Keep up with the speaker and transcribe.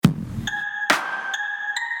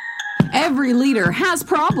Every leader has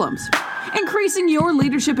problems. Increasing your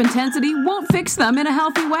leadership intensity won't fix them in a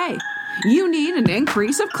healthy way. You need an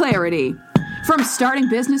increase of clarity. From starting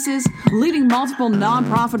businesses, leading multiple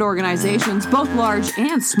nonprofit organizations, both large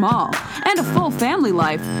and small, and a full family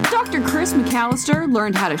life, Dr. Chris McAllister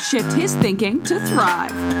learned how to shift his thinking to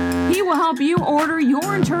thrive. He will help you order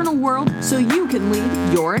your internal world so you can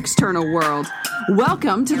lead your external world.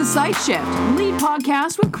 Welcome to the Sight Shift Lead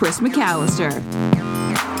Podcast with Chris McAllister.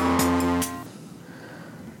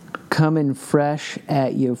 Coming fresh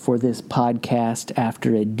at you for this podcast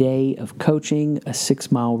after a day of coaching, a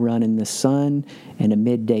 6-mile run in the sun, and a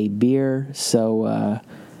midday beer. So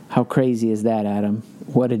how crazy is that, Adam?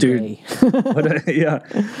 What a day. Yeah.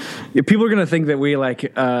 People are going to think that we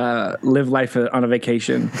live life on a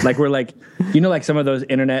vacation. Like we're like, like some of those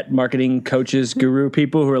internet marketing coaches, guru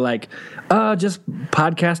people who are like, just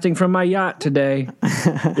podcasting from my yacht today,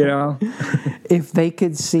 If they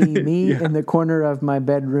could see me in the corner of my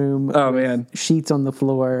bedroom, man, sheets on the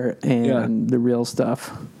floor and the real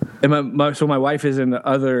stuff. And so my wife is in the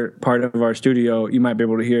other part of our studio. You might be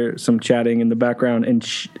able to hear some chatting in the background, and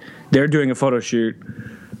they're doing a photo shoot.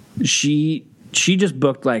 She just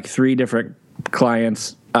booked like 3 different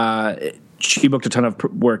clients. She booked a ton of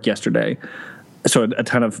work yesterday, so a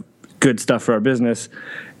ton of good stuff for our business.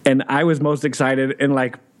 And I was most excited in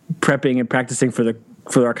like prepping and practicing for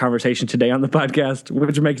our conversation today on the podcast,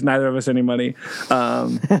 which makes neither of us any money.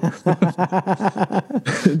 So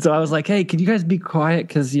I was like, hey, could you guys be quiet?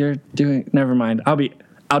 Because you're doing, never mind.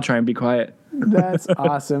 I'll try and be quiet. That's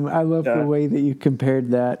awesome. I love the way that you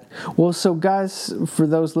compared that. Well, so guys, for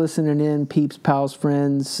those listening in, peeps, pals,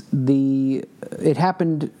 friends, it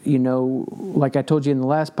happened, like I told you in the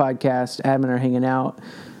last podcast, Adam and I are hanging out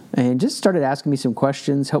and just started asking me some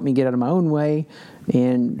questions, helped me get out of my own way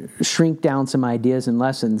and shrink down some ideas and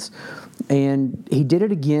lessons. And he did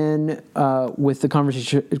it again with the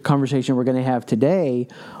conversation we're going to have today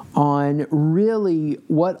on really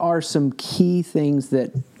what are some key things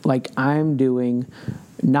that I'm doing,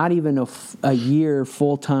 not even a year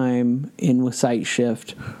full-time in with Sight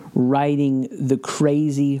Shift, riding the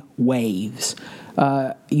crazy waves.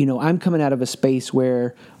 I'm coming out of a space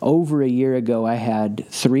where over a year ago I had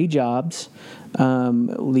 3 jobs,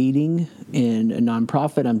 leading in a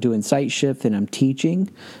nonprofit. I'm doing Sight Shift and I'm teaching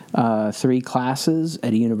 3 classes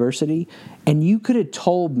at a university. And you could have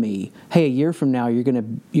told me, hey, a year from now you're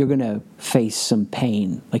gonna face some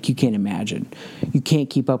pain like you can't imagine. You can't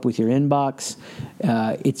keep up with your inbox.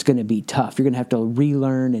 It's gonna be tough. You're gonna have to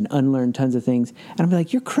relearn and unlearn tons of things. And I'm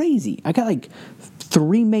like, you're crazy. I got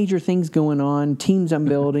 3 major things going on, teams I'm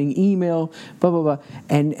building, email, blah, blah, blah.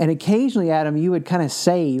 And occasionally, Adam, you would kind of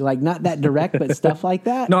say, not that direct, but stuff like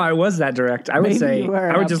that. No, I was that direct. I would say,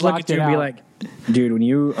 I would just look at you and be like, dude, when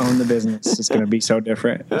you own the business, it's going to be so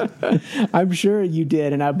different. I'm sure you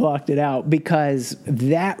did, and I blocked it out because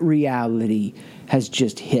that reality has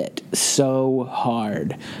just hit so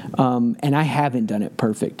hard. And I haven't done it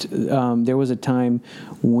perfect. There was a time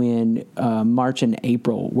when March and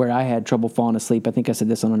April where I had trouble falling asleep. I think I said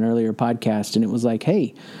this on an earlier podcast, and it was like,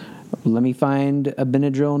 hey, let me find a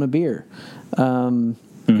Benadryl and a beer.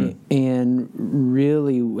 And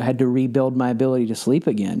really had to rebuild my ability to sleep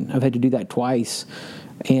again. I've had to do that twice.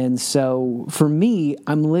 And so for me,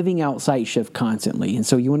 I'm living out Sight Shift constantly. And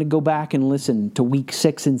so you want to go back and listen to week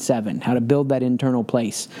 6 and 7, how to build that internal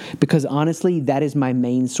place. Because honestly, that is my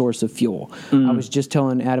main source of fuel. I was just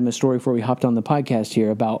telling Adam a story before we hopped on the podcast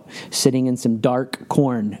here about sitting in some dark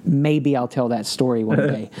corn. Maybe I'll tell that story one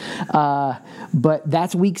day. But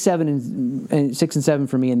that's week 7 and 6 and 7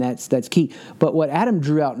 for me, and that's key. But what Adam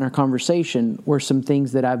drew out in our conversation were some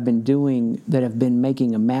things that I've been doing that have been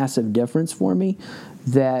making a massive difference for me,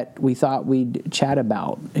 that we thought we'd chat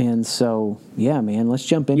about. And so, yeah, man, let's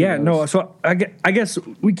jump into those. No, so I guess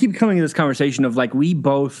we keep coming to this conversation of we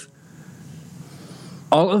both,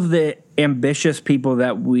 all of the ambitious people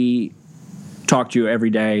that we talk to every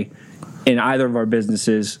day in either of our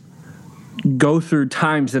businesses go through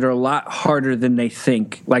times that are a lot harder than they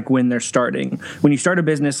think, when they're starting. When you start a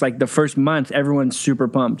business, the first month, everyone's super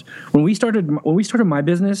pumped. When we started my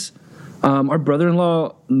business, our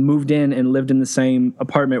brother-in-law moved in and lived in the same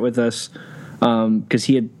apartment with us because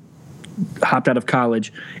he had hopped out of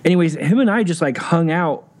college. Anyways, him and I just hung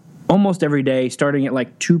out almost every day, starting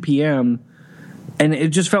at 2 p.m. And it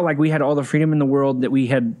just felt like we had all the freedom in the world, that we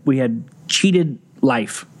had cheated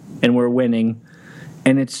life and we're winning.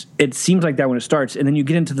 And it seems like that when it starts, and then you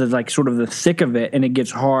get into the sort of the thick of it, and it gets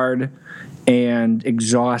hard and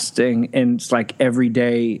exhausting, and it's every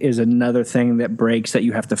day is another thing that breaks that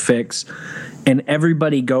you have to fix, and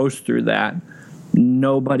everybody goes through that.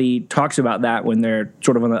 nobody talks about that when they're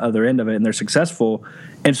sort of on the other end of it and they're successful.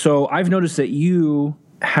 And so I've noticed that you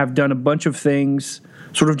have done a bunch of things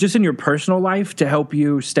sort of just in your personal life to help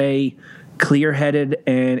you stay clear-headed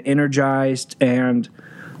and energized and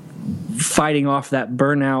fighting off that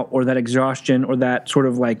burnout or that exhaustion or that sort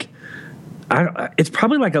of like, it's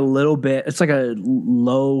probably like a little bit, it's like a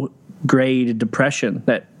low grade depression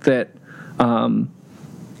that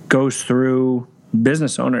goes through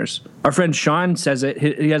business owners. Our friend Sean says it.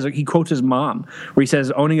 He quotes his mom where he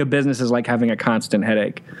says, owning a business is like having a constant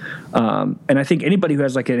headache. And I think anybody who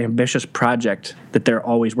has like an ambitious project that they're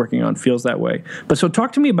always working on feels that way. But so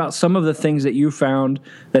talk to me about some of the things that you found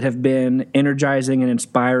that have been energizing and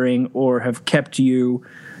inspiring or have kept you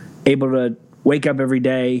able to wake up every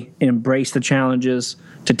day and embrace the challenges,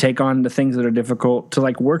 to take on the things that are difficult, to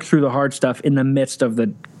like work through the hard stuff in the midst of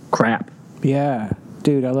the crap. Yeah.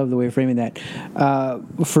 Dude, I love the way you're framing that.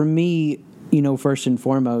 For me, first and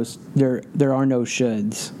foremost, there are no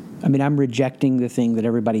shoulds. I mean, I'm rejecting the thing that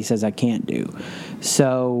everybody says I can't do.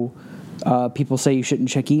 So people say you shouldn't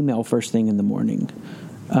check email first thing in the morning.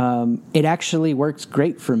 It actually works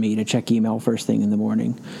great for me to check email first thing in the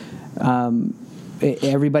morning.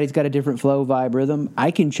 Everybody's got a different flow, vibe, rhythm. I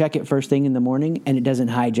can check it first thing in the morning, and it doesn't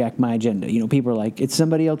hijack my agenda. People are like, it's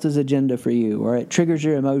somebody else's agenda for you, or it triggers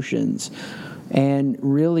your emotions. And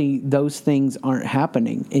really, those things aren't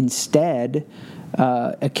happening. Instead,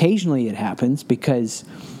 occasionally it happens because,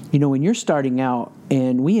 when you're starting out,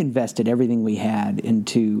 and we invested everything we had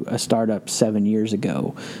into a startup 7 years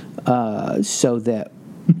ago, so that,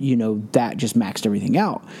 that just maxed everything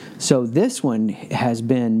out. So this one has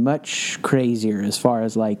been much crazier as far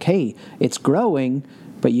as like, hey, it's growing,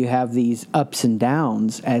 but you have these ups and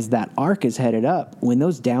downs as that arc is headed up. When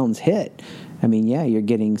those downs hit, I mean, yeah, you're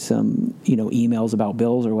getting some, emails about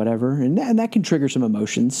bills or whatever, and that can trigger some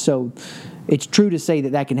emotions. So it's true to say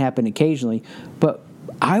that can happen occasionally, but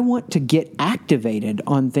I want to get activated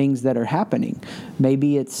on things that are happening.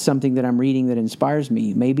 Maybe it's something that I'm reading that inspires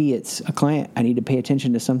me. Maybe it's a client. I need to pay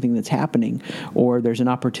attention to something that's happening, or there's an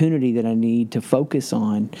opportunity that I need to focus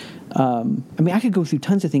on. I could go through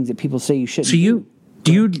tons of things that people say you shouldn't. So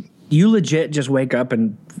you legit just wake up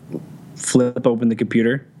and flip open the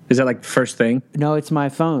computer? Is that like the first thing? No, it's my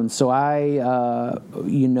phone. So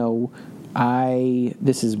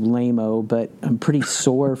this is lame-o, but I'm pretty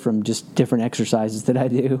sore from just different exercises that I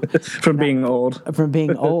do. From being old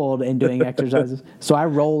and doing exercises. So I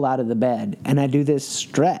roll out of the bed and I do this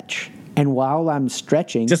stretch. And while I'm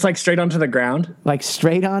stretching... Just like straight onto the ground? Like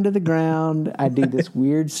straight onto the ground. I do this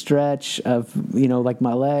weird stretch of, like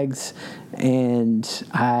my legs. And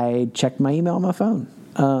I check my email on my phone.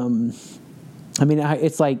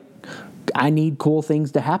 It's like I need cool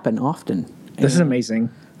things to happen often. This is amazing.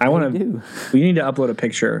 I want to. We need to upload a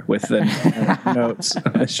picture with the notes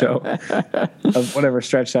on the show of whatever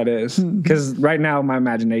stretch that is, because right now my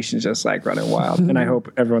imagination is just like running wild, and I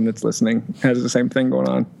hope everyone that's listening has the same thing going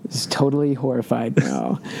on. It's totally horrified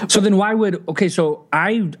now. So then, why would? Okay, so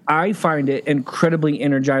I find it incredibly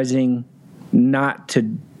energizing not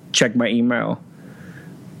to check my email.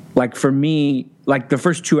 Like for me, like the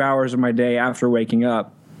first 2 hours of my day after waking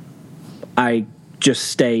up, I just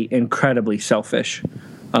stay incredibly selfish.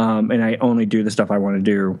 And I only do the stuff I want to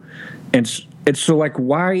do. And it's so like,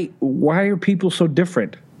 why are people so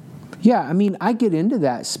different? Yeah, I get into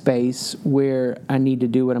that space where I need to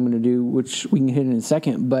do what I'm going to do, which we can hit in a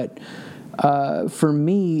second. But for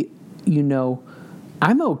me,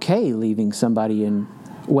 I'm okay leaving somebody in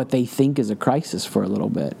what they think is a crisis for a little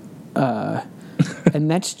bit. And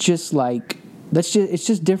it's just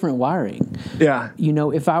different wiring. Yeah.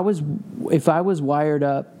 If I was wired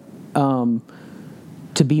up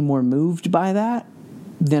to be more moved by that,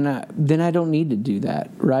 then I don't need to do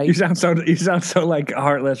that, right? You sound so like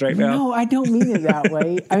heartless right now. No, I don't mean it that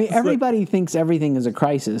way. Everybody thinks everything is a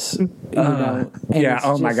crisis, Yeah.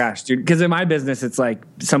 Oh my gosh, dude. Because in my business, it's like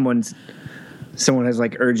someone has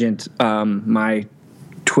like urgent. My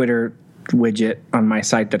Twitter widget on my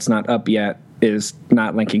site that's not up yet is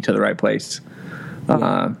not linking to the right place.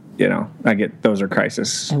 Yeah. I get those are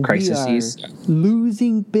crises. We are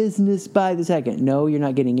losing business by the second. No, you're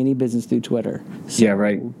not getting any business through Twitter. So yeah,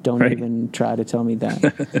 right. Don't even try to tell me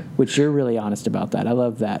that, which you're really honest about that. I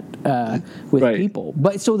love that with people.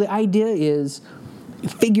 But so the idea is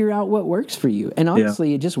figure out what works for you. And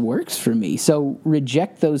honestly, it just works for me. So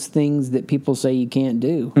reject those things that people say you can't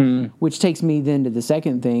do, which takes me then to the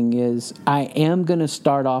second thing is I am going to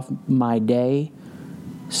start off my day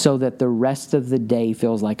so that the rest of the day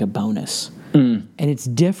feels like a bonus. And it's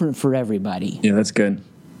different for everybody. Yeah, that's good.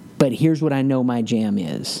 But here's what I know my jam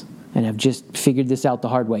is, and I've just figured this out the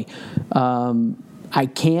hard way.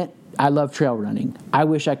 I love trail running. I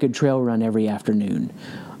wish I could trail run every afternoon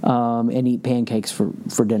and eat pancakes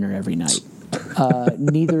for dinner every night.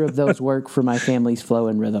 Neither of those work for my family's flow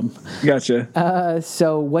and rhythm. Gotcha.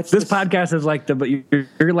 So what's this podcast is like but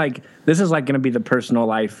you're like, this is like going to be the personal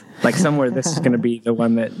life. Like somewhere this is going to be the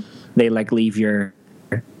one that they like leave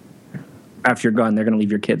after you're gone, they're going to leave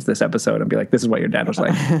your kids this episode and be like, this is what your dad was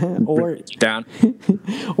like. or down.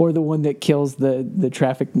 Or the one that kills the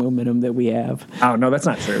traffic momentum that we have. Oh, no, that's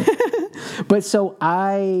not true. But so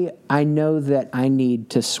I know that I need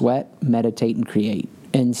to sweat, meditate, and create.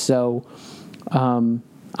 And so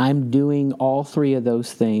I'm doing all three of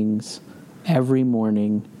those things every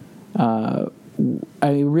morning. I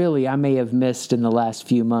mean, really, I may have missed in the last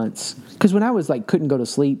few months. Because when I was like couldn't go to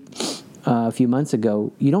sleep a few months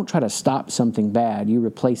ago, you don't try to stop something bad. You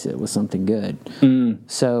replace it with something good.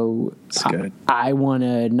 So I want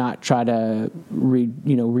to not try to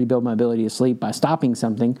rebuild my ability to sleep by stopping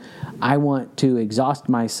something. I want to exhaust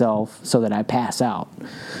myself so that I pass out.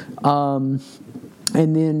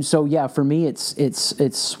 And then, so yeah, for me,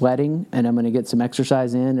 it's sweating, and I'm going to get some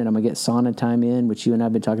exercise in, and I'm going to get sauna time in, which you and I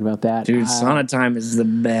have been talking about that. Dude, sauna time is the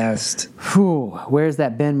best. Where's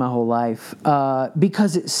that been my whole life?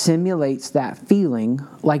 Because it simulates that feeling.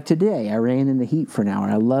 Like today, I ran in the heat for an hour.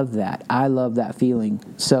 I love that. I love that feeling.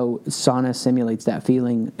 So sauna simulates that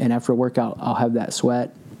feeling, and after a workout, I'll have that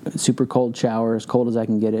sweat, super cold shower, as cold as I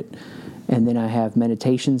can get it. And then I have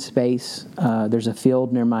meditation space. There's a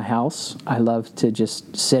field near my house I love to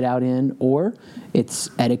just sit out in, or it's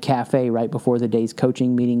at a cafe right before the day's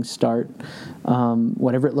coaching meetings start,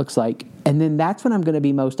 whatever it looks like. And then that's when I'm going to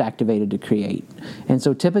be most activated to create. And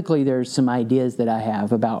so typically there's some ideas that I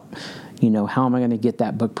have about, how am I going to get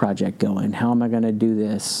that book project going? How am I going to do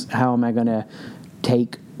this? How am I going to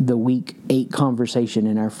take the week 8 conversation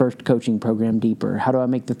in our first coaching program deeper? How do I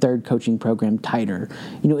make the third coaching program tighter?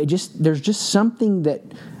 There's just something that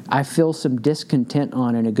I feel some discontent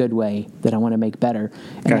on in a good way that I want to make better.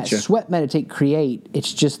 And Gotcha. That sweat, meditate, create,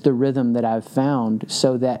 it's just the rhythm that I've found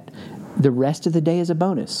so that the rest of the day is a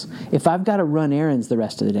bonus. If I've got to run errands the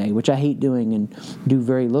rest of the day, which I hate doing and do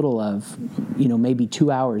very little of, maybe 2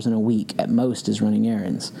 hours in a week at most is running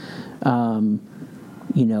errands.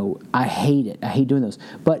 I hate it. I hate doing those.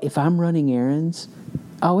 But if I'm running errands,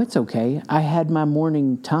 it's okay. I had my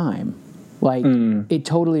morning time. Like, it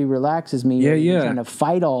totally relaxes me. Yeah. Trying to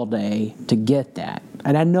fight all day to get that.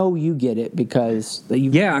 And I know you get it because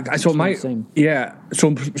you. So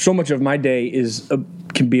much of my day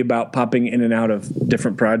can be about popping in and out of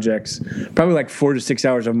different projects. Probably like 4 to 6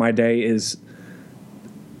 hours of my day is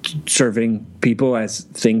serving people as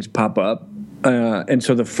things pop up. And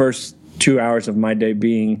so the first 2 hours of my day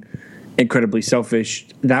being incredibly selfish,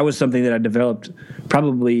 that was something that I developed,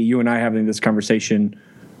 probably you and I having this conversation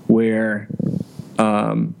where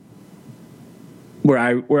I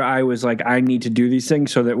was like, I need to do these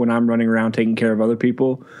things so that when I'm running around taking care of other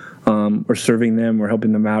people, or serving them or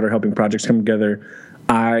helping them out or helping projects come together,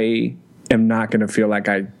 I am not going to feel like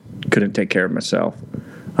I couldn't take care of myself.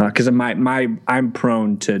 'Cause I'm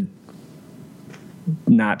prone to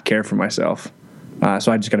not care for myself.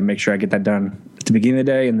 So I just got to make sure I get that done at the beginning of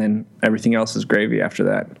the day, and then everything else is gravy after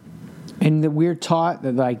that. And we're taught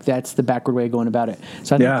that that's the backward way of going about it.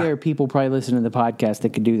 So I think there are people probably listening to the podcast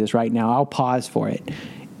that could do this right now. I'll pause for it.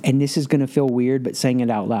 And this is going to feel weird, but saying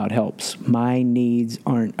it out loud helps. My needs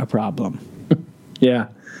aren't a problem. Yeah.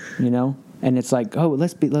 And it's like,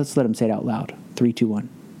 let's let them say it out loud. 3, 2, 1.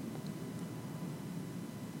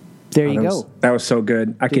 There you go. That was so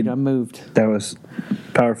good. I'm moved. That was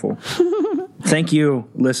powerful. Thank you,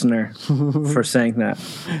 listener, for saying that.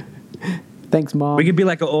 Thanks, Mom. We could be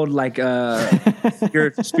like an old,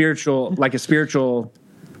 spiritual, like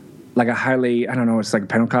a highly, I don't know, it's like a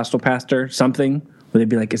Pentecostal pastor, something, where they'd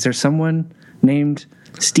be like, is there someone named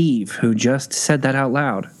Steve who just said that out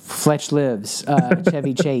loud? Fletch Lives,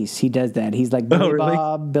 Chevy Chase, he does that. He's like,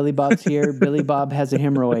 Billy Bob's here, Billy Bob has a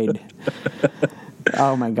hemorrhoid.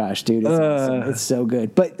 Oh my gosh, dude, it's awesome. It's so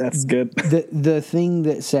good. But that's good. The thing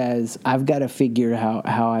that says I've got to figure out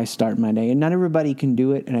how I start my day, and not everybody can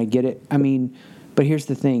do it, and I get it. I mean, but here's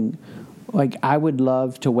the thing. Like, I would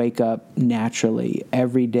love to wake up naturally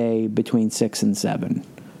every day between 6 and 7.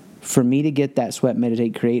 For me to get that sweat,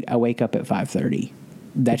 meditate, create, I wake up at 5:30.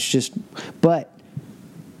 That's just, but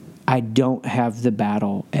I don't have the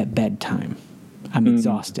battle at bedtime. I'm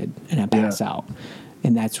exhausted and I pass out.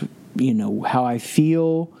 And that's, how I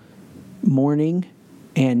feel morning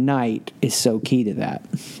and night is so key to that.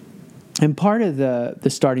 And part of the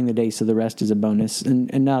starting the day so the rest is a bonus,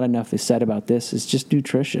 and not enough is said about this, is just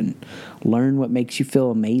nutrition. Learn what makes you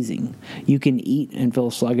feel amazing. You can eat and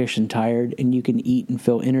feel sluggish and tired, and you can eat and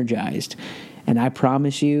feel energized. And I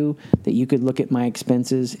promise you that you could look at my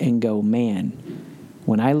expenses and go, man,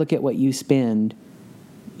 when I look at what you spend,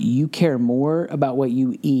 you care more about what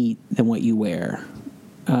you eat than what you wear.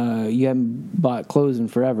 You haven't bought clothes in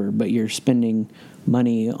forever, but you're spending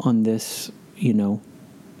money on this,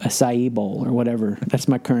 acai bowl or whatever. That's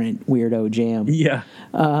my current weirdo jam. Yeah.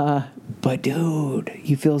 But dude,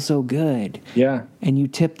 you feel so good. Yeah. And you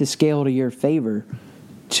tip the scale to your favor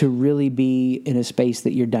to really be in a space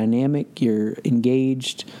that you're dynamic, you're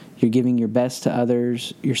engaged, you're giving your best to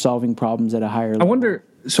others, you're solving problems at a higher level. I wonder,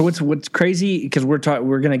 so what's crazy, because we're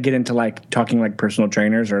going to get into like talking like personal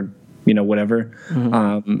trainers or, whatever,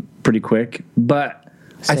 pretty quick. But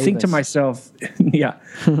I think to myself, yeah.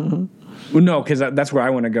 Well, no, because that's where I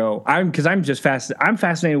want to go. I'm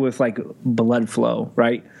fascinated with like blood flow,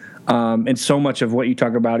 right? And so much of what you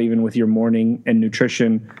talk about, even with your morning and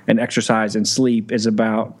nutrition and exercise and sleep, is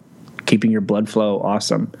about keeping your blood flow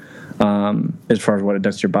awesome, as far as what it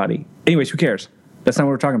does to your body. Anyways, who cares? That's not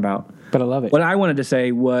what we're talking about. But I love it. What I wanted to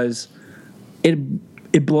say was,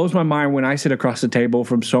 it blows my mind when I sit across the table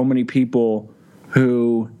from so many people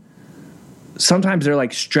who sometimes they're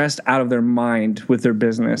like stressed out of their mind with their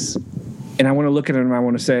business. And I want to look at them and I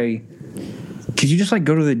want to say, could you just like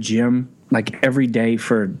go to the gym like every day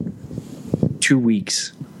for 2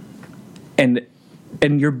 weeks and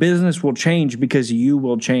your business will change because you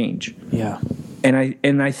will change. Yeah.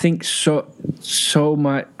 And I think so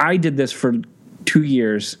much. I did this for 2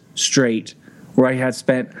 years straight where I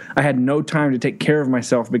had no time to take care of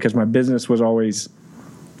myself because my business was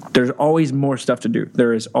there's always more stuff to do. There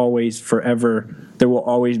will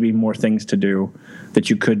always be more things to do that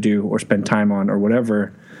you could do or spend time on or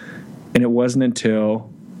whatever. And it wasn't until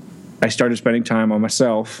I started spending time on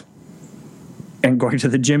myself and going to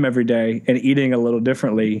the gym every day and eating a little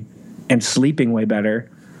differently and sleeping way better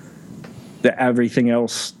that everything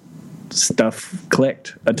else stuff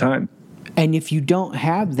clicked a ton. And if you don't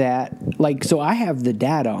have that, so I have the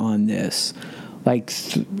data on this.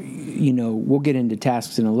 We'll get into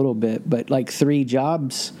tasks in a little bit, but 3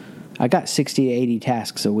 jobs, I got 60 to 80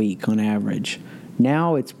 tasks a week on average.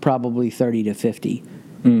 Now it's probably 30 to 50.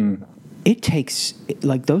 It takes,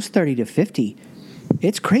 those 30 to 50,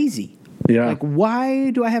 it's crazy. Yeah.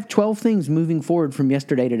 Why do I have 12 things moving forward from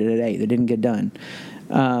yesterday to today that didn't get done?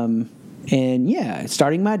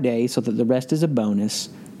 Starting my day so that the rest is a bonus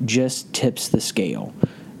just tips the scale.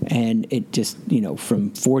 And it just,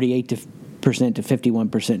 from 48% to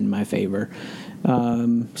 51% in my favor.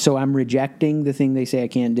 So I'm rejecting the thing they say I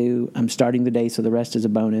can't do. I'm starting the day so the rest is a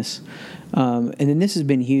bonus. And then this has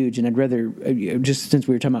been huge, and I'd rather, just since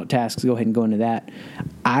we were talking about tasks, go ahead and go into that.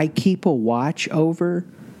 I keep a watch over,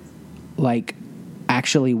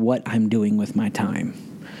 actually what I'm doing with my time.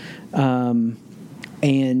 And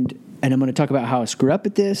I'm going to talk about how I screw up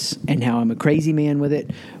at this and how I'm a crazy man with it.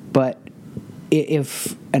 But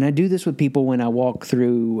and I do this with people when I walk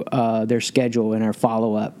through their schedule in our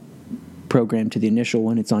follow-up program to the initial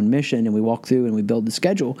one. It's on mission, and we walk through and we build the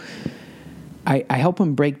schedule. I help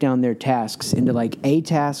them break down their tasks into A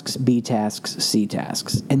tasks, B tasks, C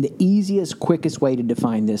tasks. And the easiest, quickest way to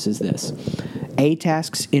define this is this. A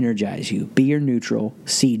tasks energize you. B are neutral.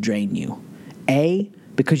 C drain you. A,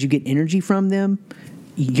 because you get energy from them,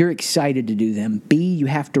 you're excited to do them. B, you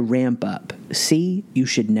have to ramp up. C, you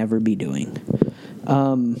should never be doing.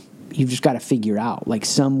 You've just got to figure out,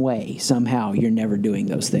 some way, somehow, you're never doing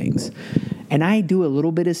those things. And I do a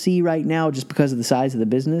little bit of C right now just because of the size of the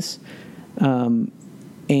business. And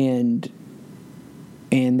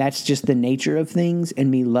that's just the nature of things. And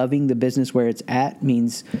me loving the business where it's at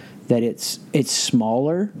means that it's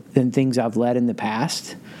smaller than things I've led in the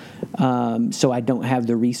past. So I don't have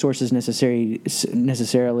the resources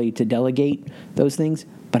necessarily to delegate those things,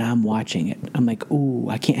 but I'm watching it. I'm like, ooh,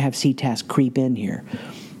 I can't have C task creep in here.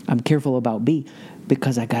 I'm careful about B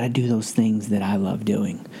because I got to do those things that I love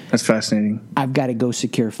doing. That's fascinating. I've got to go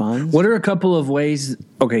secure funds. What are a couple of ways?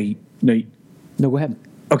 Okay, no, go ahead.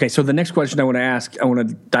 Okay, so the next question I want to ask, I want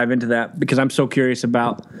to dive into that because I'm so curious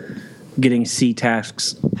about getting C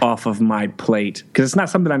tasks off of my plate because it's not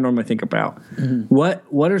something I normally think about. Mm-hmm.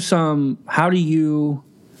 What are some? How do you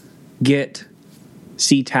get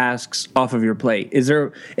C tasks off of your plate? Is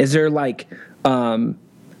there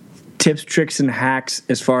tips, tricks, and hacks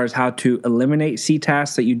as far as how to eliminate C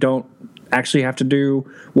tasks that you don't actually have to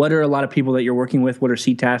do? What are a lot of people that you're working with? What are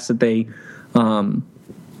C tasks that they end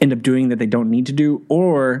up doing that they don't need to do?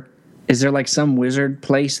 Or is there some wizard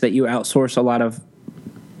place that you outsource a lot of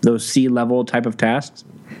those C-level type of tasks?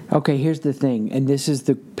 Okay, here's the thing, and this is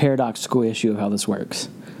the paradoxical issue of how this works.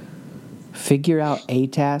 Figure out A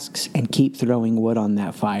tasks and keep throwing wood on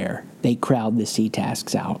that fire. They crowd the C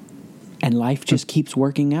tasks out, and life just keeps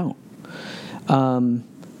working out.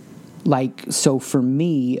 So for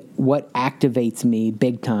me, what activates me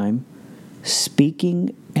big time,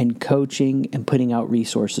 speaking and coaching and putting out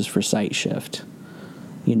resources for SiteShift.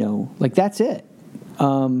 That's it.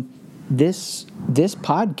 This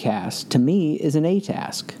podcast to me is an A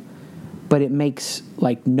task, but it makes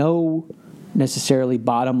no necessarily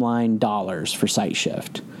bottom line dollars for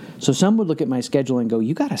SiteShift. So some would look at my schedule and go,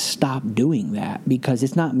 you got to stop doing that because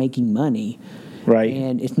it's not making money. Right.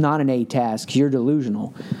 And it's not an A task. You're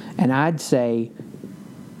delusional. And I'd say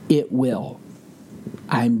it will.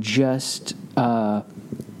 I'm just,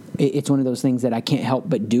 it's one of those things that I can't help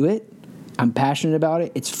but do it. I'm passionate about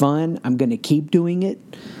it. It's fun. I'm going to keep doing it,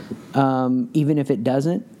 even if it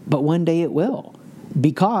doesn't. But one day it will,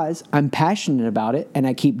 because I'm passionate about it and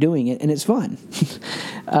I keep doing it and it's fun.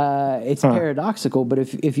 It's paradoxical, but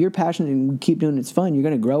if you're passionate and keep doing it, it's fun. You're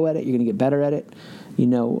going to grow at it. You're going to get better at it.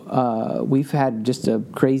 We've had just a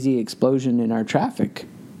crazy explosion in our traffic.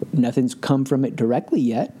 Nothing's come from it directly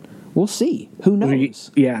yet. We'll see. Who knows?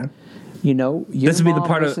 Yeah. Your this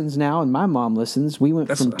mom listens now, and my mom listens. We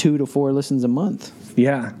went from 2 to 4 listens a month.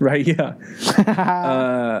 Yeah, right, yeah.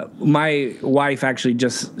 My wife actually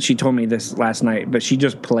she told me this last night, but she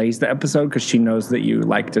just plays the episode because she knows that you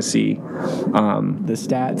like to see the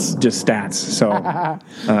stats. Just stats. So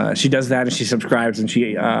she does that, and she subscribes, and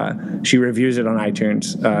she reviews it on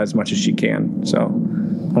iTunes as much as she can. So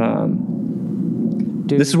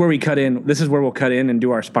this is where we cut in. This is where we'll cut in and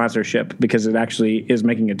do our sponsorship, because it actually is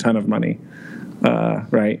making a ton of money,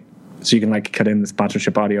 right? So you can cut in the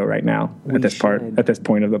sponsorship audio right now at this point of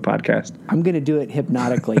the podcast. I'm going to do it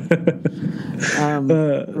hypnotically, rather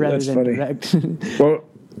than funny. Direct. Well,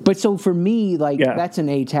 but so for me, that's an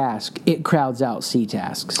A task. It crowds out C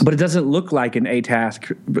tasks. But it doesn't look like an A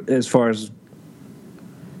task as far as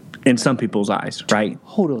in some people's eyes, right?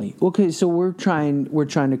 Totally. Okay, so we're trying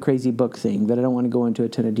a crazy book thing that I don't want to go into a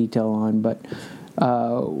ton of detail on, but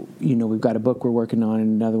we've got a book we're working on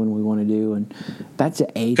and another one we want to do, and that's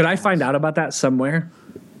an A. Could I find out about that somewhere?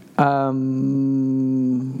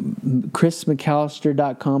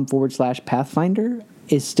 ChrisMcAllister.com/Pathfinder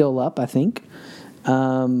is still up, I think.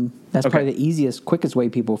 That's probably the easiest, quickest way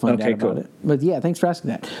people find out about it. But yeah, thanks for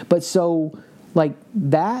asking that. But so,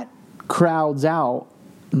 that crowds out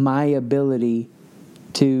my ability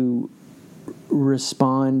to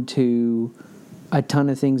respond to a ton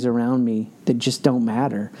of things around me that just don't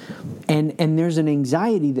matter. And there's an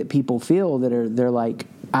anxiety that people feel they're like,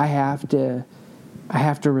 I have to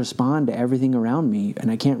respond to everything around me and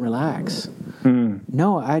I can't relax.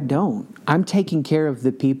 No, I don't. I'm taking care of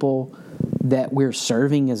the people that we're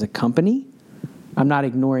serving as a company. I'm not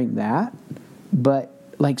ignoring that, but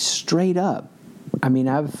straight up, I mean,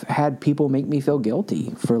 I've had people make me feel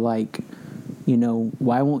guilty for why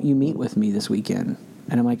won't you meet with me this weekend?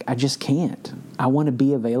 And I'm like, I just can't. I want to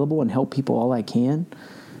be available and help people all I can,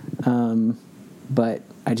 but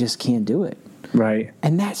I just can't do it. Right.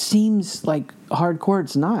 And that seems hardcore.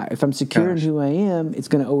 It's not. If I'm secure in who I am, it's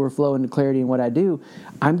going to overflow into clarity in what I do.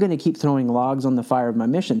 I'm going to keep throwing logs on the fire of my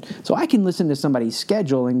mission. So I can listen to somebody's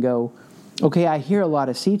schedule and go, okay, I hear a lot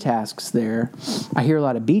of C tasks there. I hear a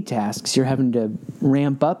lot of B tasks you're having to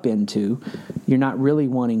ramp up into. You're not really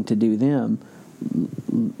wanting to do them.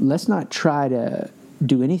 Let's not try to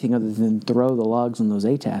do anything other than throw the logs on those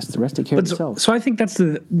A tasks. The rest take care of itself. So I think that's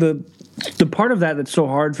the part of that that's so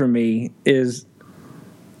hard for me is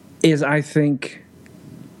I think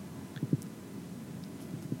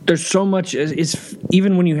there's so much is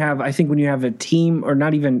even when you have a team, or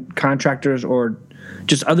not even contractors, or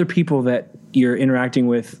just other people that you're interacting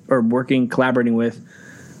with or collaborating with,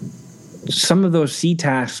 some of those C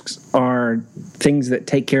tasks are things that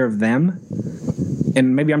take care of them.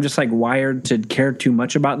 And maybe I'm just wired to care too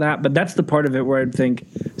much about that. But that's the part of it where I think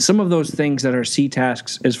some of those things that are C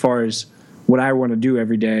tasks, as far as what I want to do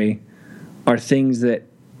every day, are things that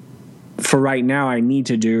for right now I need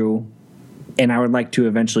to do, and I would like to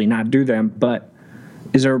eventually not do them. But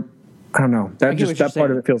is there, I don't know, that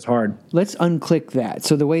part of it feels hard. Let's unclick that.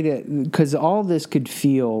 So the way because all this could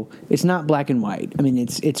feel, it's not black and white. I mean,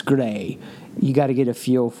 it's gray. You got to get a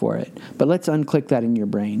feel for it. But let's unclick that in your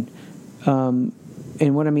brain.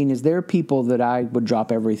 And what I mean is, there are people that I would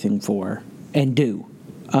drop everything for and do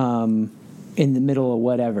in the middle of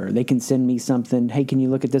whatever. They can send me something. Hey, can you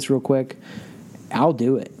look at this real quick? I'll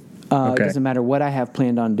do it. It doesn't matter what I have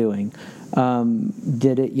planned on doing.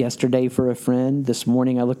 Did it yesterday for a friend. This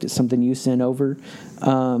morning I looked at something you sent over.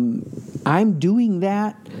 I'm doing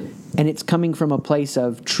that, and it's coming from a place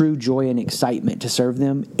of true joy and excitement to serve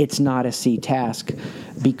them. It's not a C task,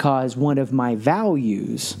 because one of my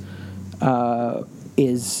values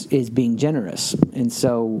is being generous. And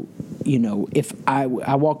so, if I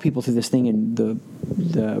walk people through this thing in the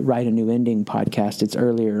Write a New Ending podcast, it's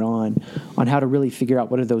earlier on how to really figure out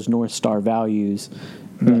what are those North Star values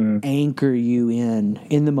that anchor you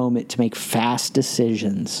in the moment to make fast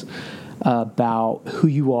decisions about who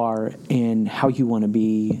you are and how you want to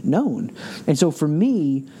be known. And so for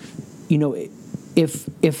me,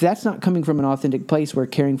 if that's not coming from an authentic place where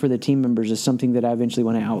caring for the team members is something that I eventually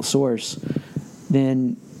want to outsource,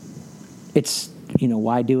 then it's,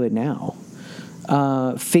 why do it now?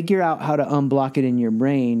 Figure out how to unblock it in your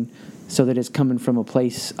brain so that it's coming from a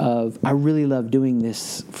place of, I really love doing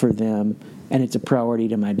this for them, and it's a priority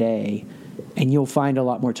to my day. And you'll find a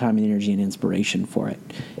lot more time and energy and inspiration for it.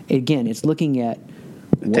 Again, it's looking at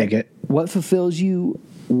what fulfills you,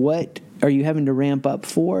 what are you having to ramp up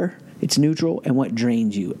for, it's neutral, and what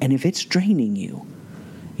drains you. And if it's draining you,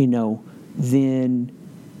 then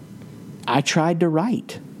I tried to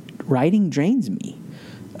write. Writing drains me.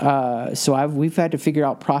 So we've had to figure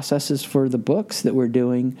out processes for the books that we're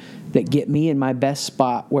doing that get me in my best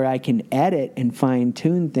spot where I can edit and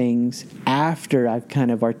fine-tune things after I've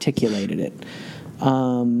kind of articulated it.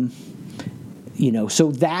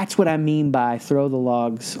 So that's what I mean by throw the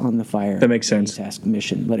logs on the fire. That makes sense. Task,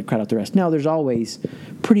 mission, let it crowd out the rest. Now, there's always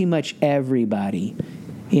pretty much everybody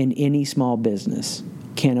in any small business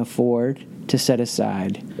can afford to set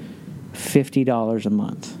aside $50 a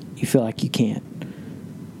month. You feel like you can't.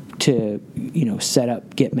 To, set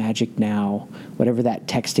up Get Magic Now, whatever that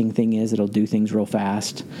texting thing is, it'll do things real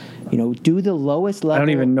fast. Do the lowest level. I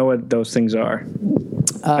don't even know what those things are.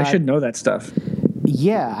 I should know that stuff.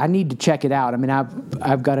 Yeah, I need to check it out. I mean,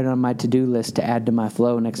 I've got it on my to-do list to add to my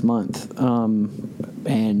flow next month.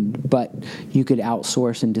 But you could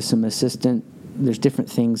outsource into some assistant. There's different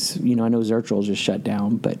things. I know Zurchel just shut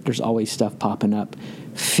down, but there's always stuff popping up.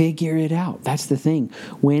 Figure it out. That's the thing.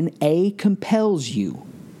 When A compels you,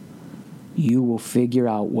 you will figure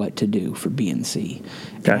out what to do for B and C.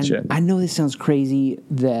 Gotcha. And I know this sounds crazy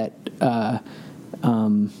that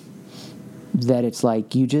it's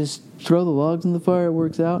like you just throw the logs in the fire, it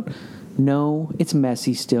works out. No, it's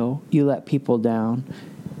messy still. You let people down.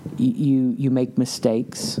 You make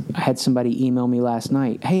mistakes. I had somebody email me last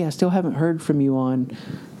night, hey, I still haven't heard from you on,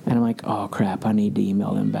 and I'm like, oh crap, I need to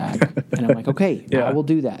email them back. And I'm like, okay, yeah. I will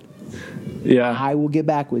do that. Yeah, I will get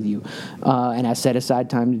back with you. And I set aside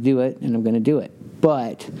time to do it, and I'm going to do it.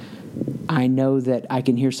 But I know that I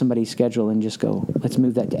can hear somebody's schedule and just go, let's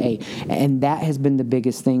move that to A. And that has been the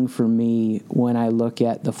biggest thing for me when I look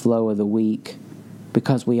at the flow of the week,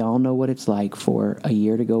 because we all know what it's like for a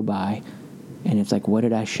year to go by, and it's like, what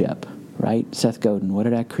did I ship, right? Seth Godin, what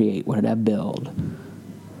did I create? What did I build?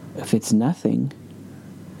 If it's nothing,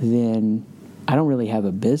 then I don't really have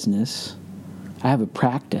a business. I have a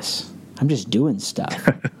practice. I'm just doing stuff.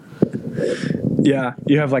 Yeah,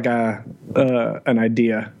 you have like an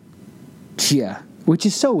idea. Yeah, which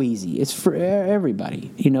is so easy. It's for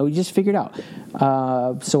everybody. You just figure it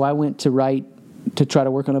out. So I went to try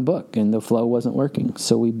to work on a book, and the flow wasn't working.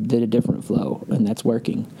 So we did a different flow, and that's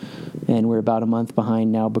working. And we're about a month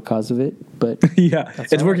behind now because of it. But yeah,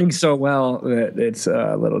 it's working so well that it's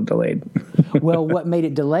a little delayed. Well, what made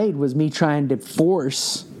it delayed was me trying to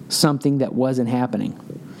force something that wasn't happening.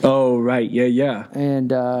 Oh, right. Yeah.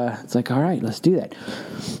 And it's like, all right, let's do that.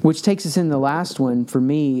 Which takes us in the last one. For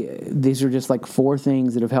me, these are just like 4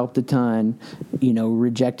 things that have helped a ton.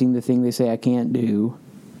 Rejecting the thing they say I can't do,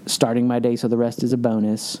 starting my day so the rest is a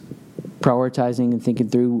bonus, prioritizing and thinking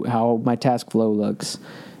through how my task flow looks.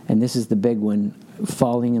 And this is the big one,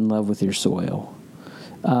 falling in love with your soil.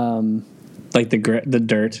 Like the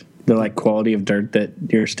dirt. The like quality of dirt that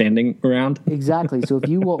you're standing around. Exactly. So if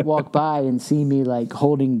you walk by and see me like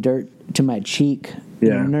holding dirt to my cheek,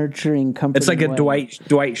 nurturing, comforting, it's like a Dwight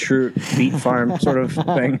Schrute beet farm sort of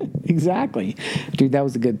thing. Exactly, dude. That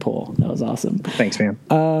was a good pull. That was awesome. Thanks, man.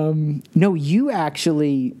 No, you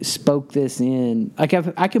actually spoke this in. Like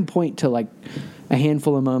I can point to like a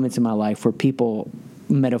handful of moments in my life where people,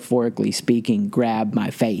 metaphorically speaking, grab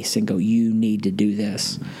my face and go, you need to do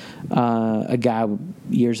this. A guy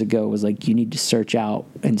years ago was like, you need to search out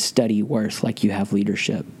and study worth like you have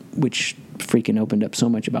leadership, which freaking opened up so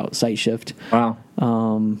much about SiteShift. Wow.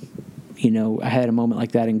 I had a moment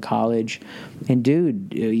like that in college, and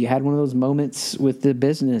dude, you had one of those moments with the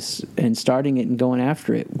business and starting it and going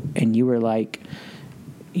after it, and you were like,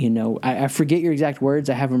 I forget your exact words.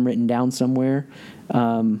 I have them written down somewhere.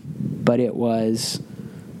 But it was,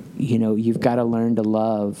 you've got to learn to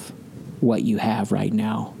love what you have right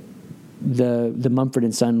now. The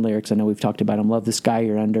Mumford & Son lyrics, I know we've talked about them. Love the sky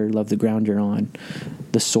you're under, love the ground you're on,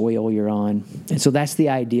 the soil you're on. And so that's the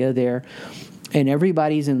idea there. And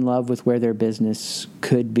everybody's in love with where their business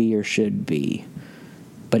could be or should be,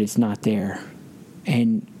 but it's not there.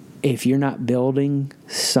 And if you're not building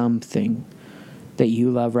something that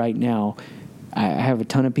you love right now, I have a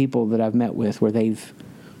ton of people that I've met with where they've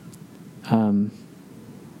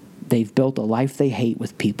built a life they hate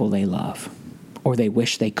with people they love, or they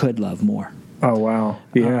wish they could love more. Oh, wow.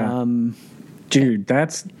 Yeah. Dude,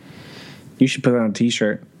 you should put it on a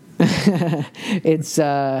t-shirt. It's,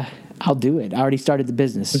 I'll do it. I already started the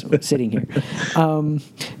business sitting here.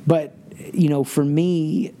 But, for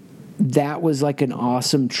me, that was like an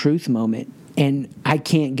awesome truth moment, and I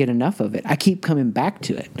can't get enough of it. I keep coming back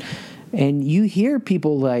to it. And you hear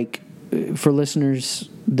people like, for listeners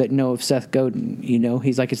that know of Seth Godin,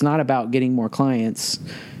 he's like, it's not about getting more clients.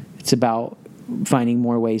 It's about finding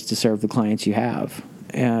more ways to serve the clients you have.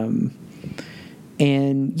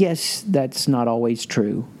 And yes, that's not always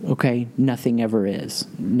true. Okay. Nothing ever is.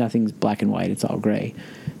 Nothing's black and white. It's all gray,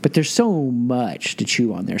 but there's so much to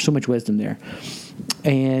chew on there, so much wisdom there.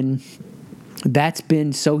 And that's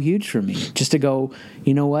been so huge for me, just to go,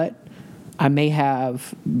 you know what? I may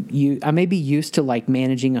be used to like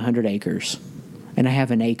managing 100 acres, and I have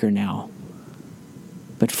an acre now,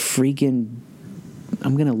 but freaking,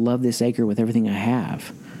 I'm going to love this acre with everything I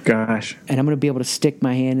have. Gosh. And I'm going to be able to stick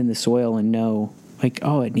my hand in the soil and know, like,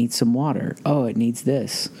 oh, it needs some water. Oh, it needs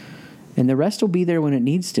this. And the rest will be there when it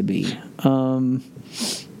needs to be.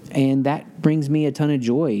 And that brings me a ton of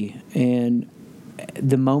joy. And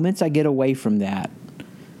the moments I get away from that,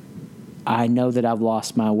 I know that I've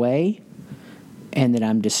lost my way and that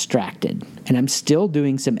I'm distracted. And I'm still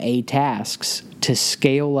doing some A tasks to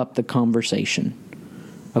scale up the conversation.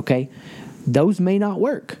 Okay? Those may not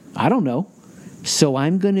work. I don't know. So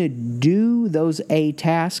I'm going to do those A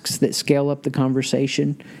tasks that scale up the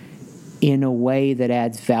conversation in a way that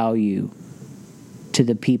adds value to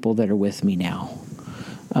the people that are with me now.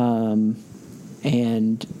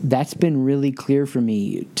 And that's been really clear for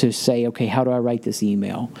me to say, okay, how do I write this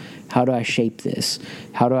email? How do I shape this?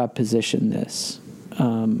 How do I position this?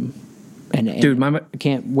 Dude, I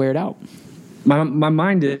can't wear it out. My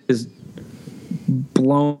mind is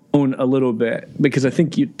blown a little bit, because I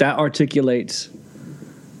think that articulates,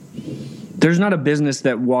 there's not a business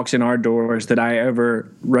that walks in our doors that I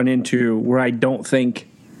ever run into where I don't think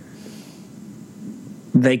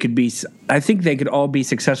I think they could all be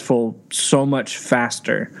successful so much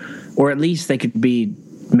faster, or at least they could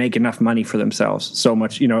make enough money for themselves so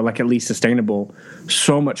much, like at least sustainable,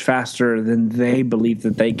 so much faster than they believe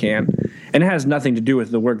that they can. And it has nothing to do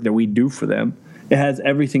with the work that we do for them. It has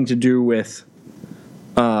everything to do with,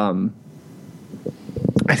 I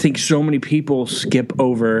think so many people skip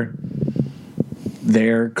over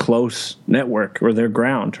their close network or their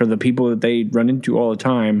ground or the people that they run into all the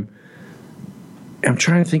time. I'm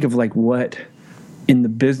trying to think of like what in the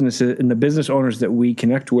business owners that we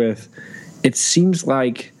connect with, it seems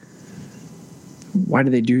like, why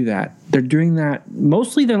do they do that? They're doing that.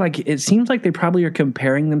 Mostly they're like, it seems like they probably are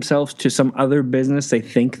comparing themselves to some other business they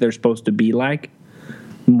think they're supposed to be like,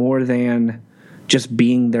 more than just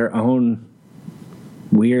being their own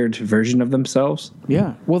weird version of themselves.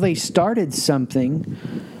 Yeah. Well, they started something,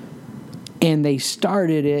 and they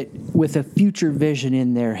started it with a future vision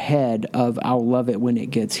in their head of, I'll love it when it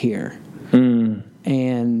gets here. Mm.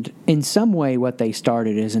 And in some way, what they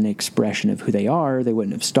started is an expression of who they are. They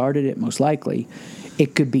wouldn't have started it, most likely.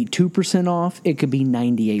 It could be 2% off. It could be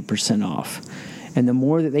 98% off. And the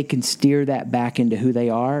more that they can steer that back into who they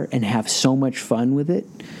are and have so much fun with it,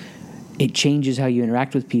 it changes how you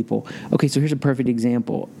interact with people. Okay, so here's a perfect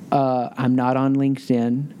example. I'm not on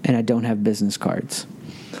LinkedIn, and I don't have business cards.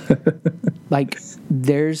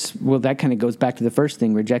 That kind of goes back to the first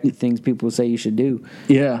thing, rejected things people say you should do.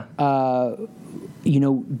 Yeah.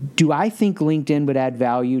 Do I think LinkedIn would add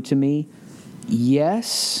value to me?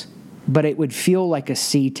 Yes, but it would feel like a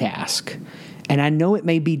C task. And I know it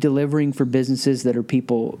may be delivering for businesses for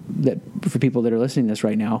people that are listening to this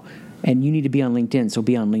right now, and you need to be on LinkedIn, so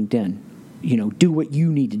be on LinkedIn. Do what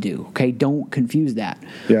you need to do, okay? Don't confuse that.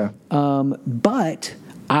 Yeah. But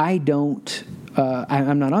I don't...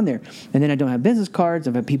 I'm not on there. And then I don't have business cards.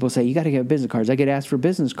 I've had people say, you got to have business cards. I get asked for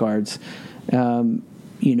business cards. At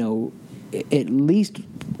least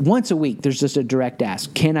once a week, there's just a direct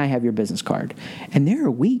ask, can I have your business card? And there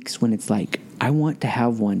are weeks when it's like, I want to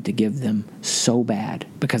have one to give them so bad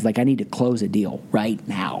because like I need to close a deal right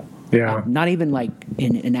now. Yeah. Not even like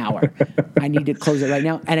in an hour. I need to close it right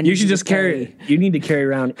now. And you should just you need to carry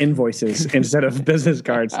around invoices instead of business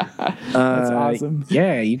cards. That's awesome.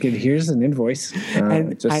 Yeah, you could, here's an invoice.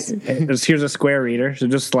 Here's a Square reader. So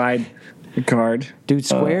just slide the card. Dude,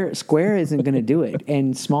 Square isn't going to do it.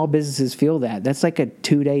 And small businesses feel that. That's like a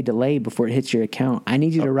 2-day delay before it hits your account. I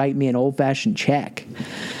need you to write me an old-fashioned check.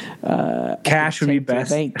 Cash would be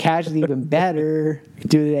best. Cash is even better.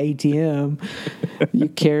 Do the ATM. You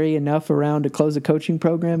carry enough around to close a coaching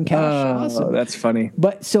program. Cash, awesome. That's funny.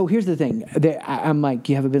 But so here's the thing. I'm like,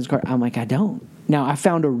 you have a business card? I'm like, I don't. Now I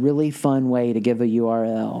found a really fun way to give a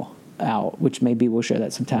URL out, which maybe we'll share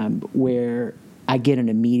that sometime, where I get an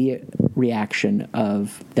immediate reaction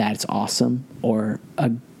of that's awesome or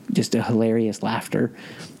just a hilarious laughter,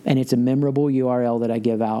 and it's a memorable URL that I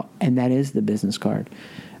give out, and that is the business card.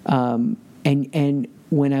 And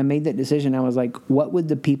when I made that decision, I was like, what would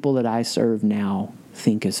the people that I serve now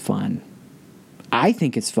think is fun? I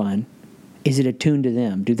think it's fun. Is it attuned to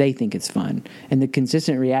them? Do they think it's fun? And the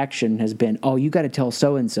consistent reaction has been, oh, you got to tell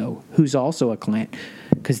so-and-so, who's also a client,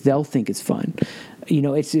 because they'll think it's fun. You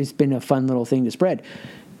know, it's been a fun little thing to spread.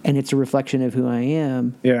 And it's a reflection of who I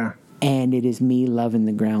am. Yeah. And it is me loving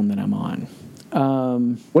the ground that I'm on.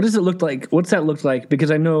 What does it look like? What's that look like? Because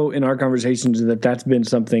I know in our conversations that's been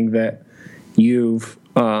something that you've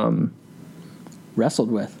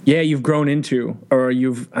wrestled with. Yeah, you've grown into, or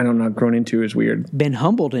I don't know, grown into is weird. Been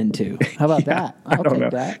humbled into. How about that? I'll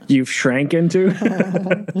take that. You've shrank into?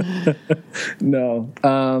 No.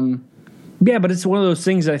 Yeah, but it's one of those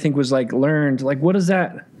things that I think was like learned. Like, what is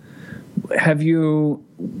that? Have you,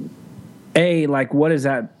 what is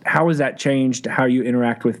that? How has that changed how you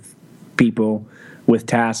interact with people, with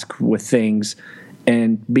tasks, with things?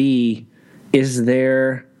 And B, is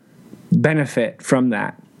there benefit from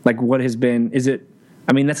that? Like, what has been,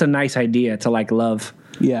 that's a nice idea to like love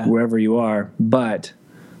wherever you are, but,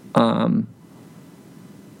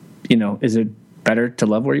 is it better to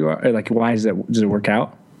love where you are? Or like, why does it work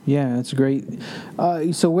out? Yeah, that's great.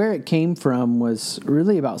 So where it came from was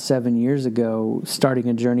really about 7 years ago, starting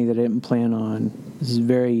a journey that I didn't plan on. This is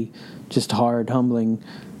very just hard, humbling,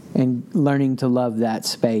 and learning to love that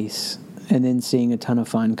space and then seeing a ton of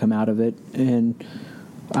fun come out of it. And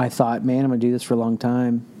I thought, man, I'm going to do this for a long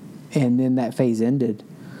time. And then that phase ended.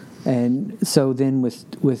 And so then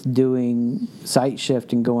with doing Site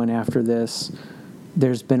Shift and going after this,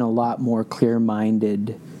 there's been a lot more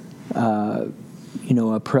clear-minded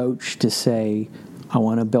approach to say, I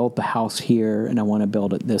want to build the house here and I want to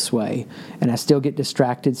build it this way. And I still get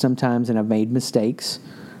distracted sometimes, and I've made mistakes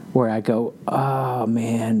where I go, oh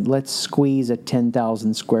man, let's squeeze a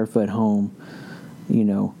 10,000 square foot home,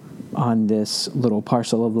 on this little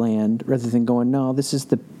parcel of land, rather than going, no, this is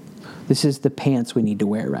the pants we need to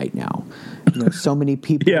wear right now. So many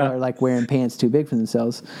people are like wearing pants too big for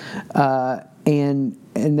themselves. And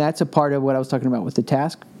that's a part of what I was talking about with the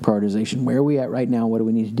task prioritization. Where are we at right now? What do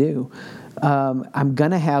we need to do? I'm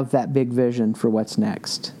going to have that big vision for what's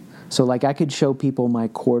next. So like I could show people my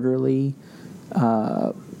quarterly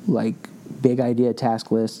big idea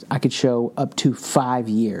task list. I could show up to 5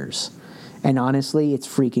 years. And honestly, it's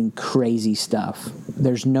freaking crazy stuff.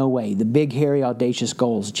 There's no way. The big, hairy, audacious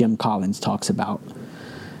goals Jim Collins talks about.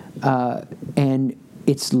 And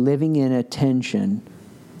it's living in attention.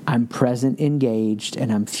 I'm present engaged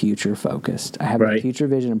and I'm future focused. I have a future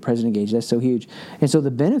vision. I'm present engaged. That's so huge. And so the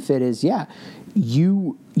benefit is,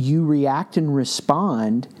 you react and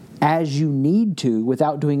respond as you need to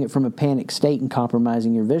without doing it from a panic state and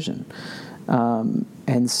compromising your vision.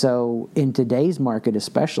 And so in today's market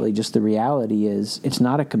especially, just the reality is it's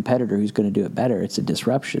not a competitor who's going to do it better. It's a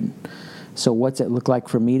disruption. So what's it look like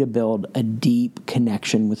for me to build a deep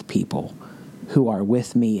connection with people who are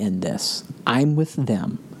with me in this? I'm with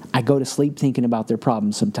them. I go to sleep thinking about their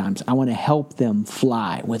problems sometimes. I want to help them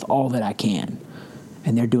fly with all that I can.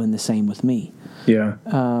 And they're doing the same with me. Yeah.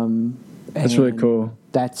 That's really cool.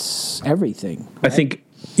 That's everything. Right?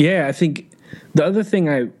 I think the other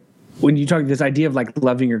thing when you talk this idea of like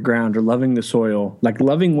loving your ground or loving the soil, like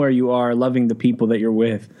loving where you are, loving the people that you're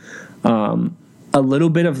with, a little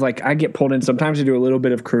bit of like, I get pulled in sometimes to do a little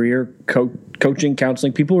bit of career coaching,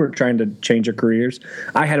 counseling. People who are trying to change their careers.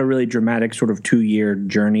 I had a really dramatic sort of 2-year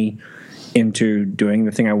journey into doing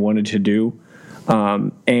the thing I wanted to do.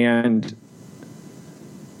 And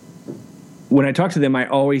when I talk to them, I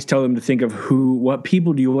always tell them to think of what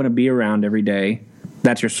people do you want to be around every day?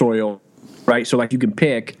 That's your soil, right? So like you can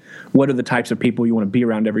pick what are the types of people you want to be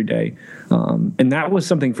around every day. And that was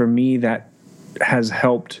something for me that has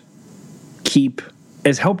helped keep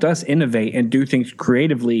has helped us innovate and do things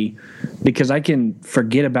creatively, because I can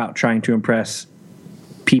forget about trying to impress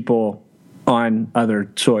people on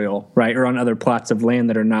other soil, right, or on other plots of land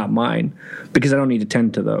that are not mine, because I don't need to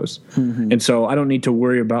tend to those. Mm-hmm. And so I don't need to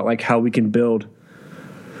worry about like how we can build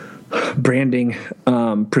branding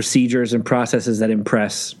procedures and processes that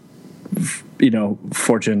impress,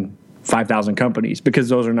 Fortune 5,000 companies, because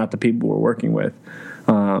those are not the people we're working with.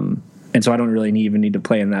 And so I don't really even need to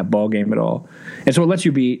play in that ball game at all. And so it lets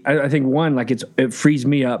you be, I think, one, like it frees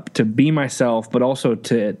me up to be myself, but also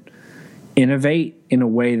to innovate in a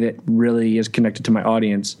way that really is connected to my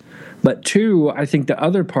audience. But two, I think the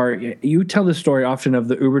other part, you tell the story often of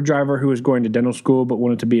the Uber driver who was going to dental school but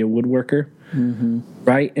wanted to be a woodworker, mm-hmm.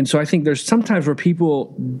 right? And so I think there's sometimes where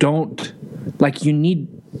people don't, like, you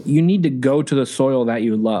need to go to the soil that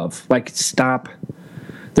you love. Like, stop.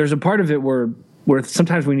 There's a part of it where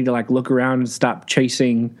sometimes we need to like look around and stop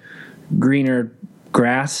chasing greener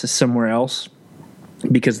grass somewhere else,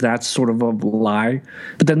 because that's sort of a lie.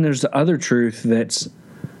 But then there's the other truth that's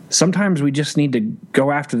sometimes we just need to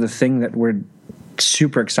go after the thing that we're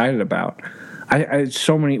super excited about. We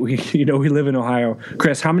live in Ohio.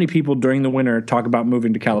 Chris, how many people during the winter talk about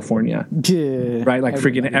moving to California? Yeah, right? Like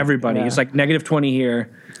freaking everybody. Yeah. It's like -20 here,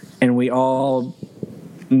 and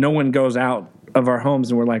no one goes out of our homes,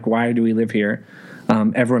 and we're like, why do we live here?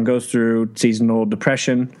 Everyone goes through seasonal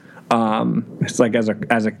depression. It's like as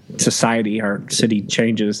a society, our city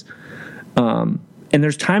changes. And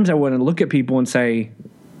there's times I want to look at people and say,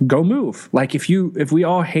 go move. Like if we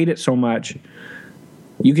all hate it so much,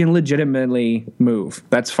 you can legitimately move.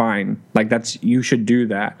 That's fine. Like you should do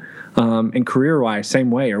that. And career-wise, same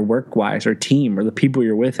way, or work-wise, or team, or the people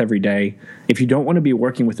you're with every day. If you don't want to be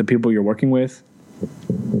working with the people you're working with,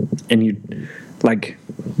 and you like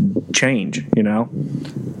change,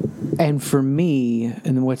 And for me,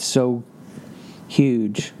 and what's so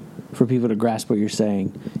huge for people to grasp what you're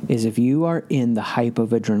saying is if you are in the hype of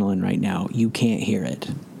adrenaline right now, you can't hear it.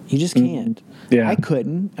 You just can't. Yeah. I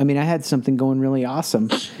couldn't. I mean, I had something going really awesome,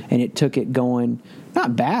 and it took it going,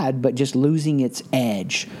 not bad, but just losing its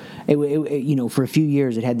edge. It, for a few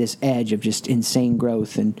years, it had this edge of just insane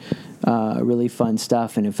growth and really fun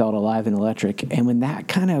stuff, and it felt alive and electric. And when that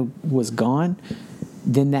kind of was gone,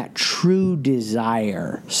 then that true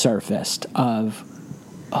desire surfaced of,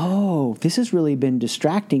 oh, this has really been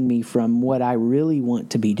distracting me from what I really want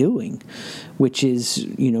to be doing, which is,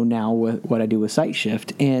 now what I do with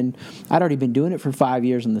SiteShift. And I'd already been doing it for 5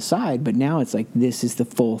 years on the side, but now it's like, this is the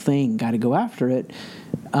full thing. Got to go after it.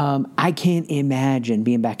 I can't imagine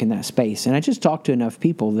being back in that space. And I just talked to enough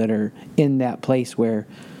people that are in that place where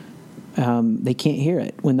they can't hear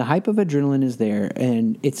it. When the hype of adrenaline is there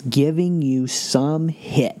and it's giving you some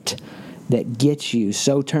hit that gets you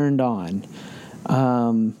so turned on,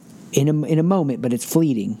 in a moment, but it's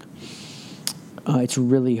fleeting. It's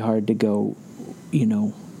really hard to go,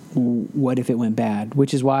 what if it went bad?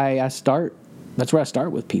 Which is why that's where I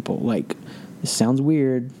start with people. Like, this sounds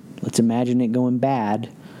weird. Let's imagine it going bad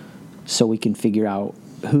so we can figure out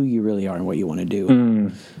who you really are and what you want to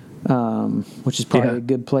do. Which is probably a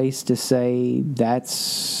good place to say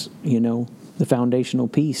that's, the foundational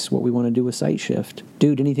piece, what we want to do with SiteShift.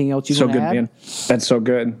 Dude, anything else you want to add? So good, man. That's so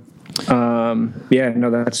good.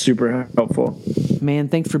 That's super helpful. Man,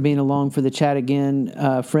 thanks for being along for the chat again.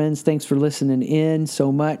 Friends, thanks for listening in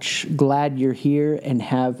so much. Glad you're here, and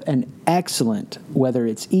have an excellent, whether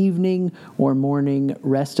it's evening or morning,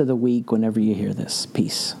 rest of the week whenever you hear this.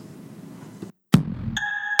 Peace.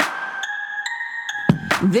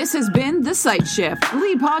 This has been The SiteShift,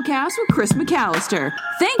 lead podcast with Chris McAllister.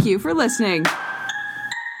 Thank you for listening.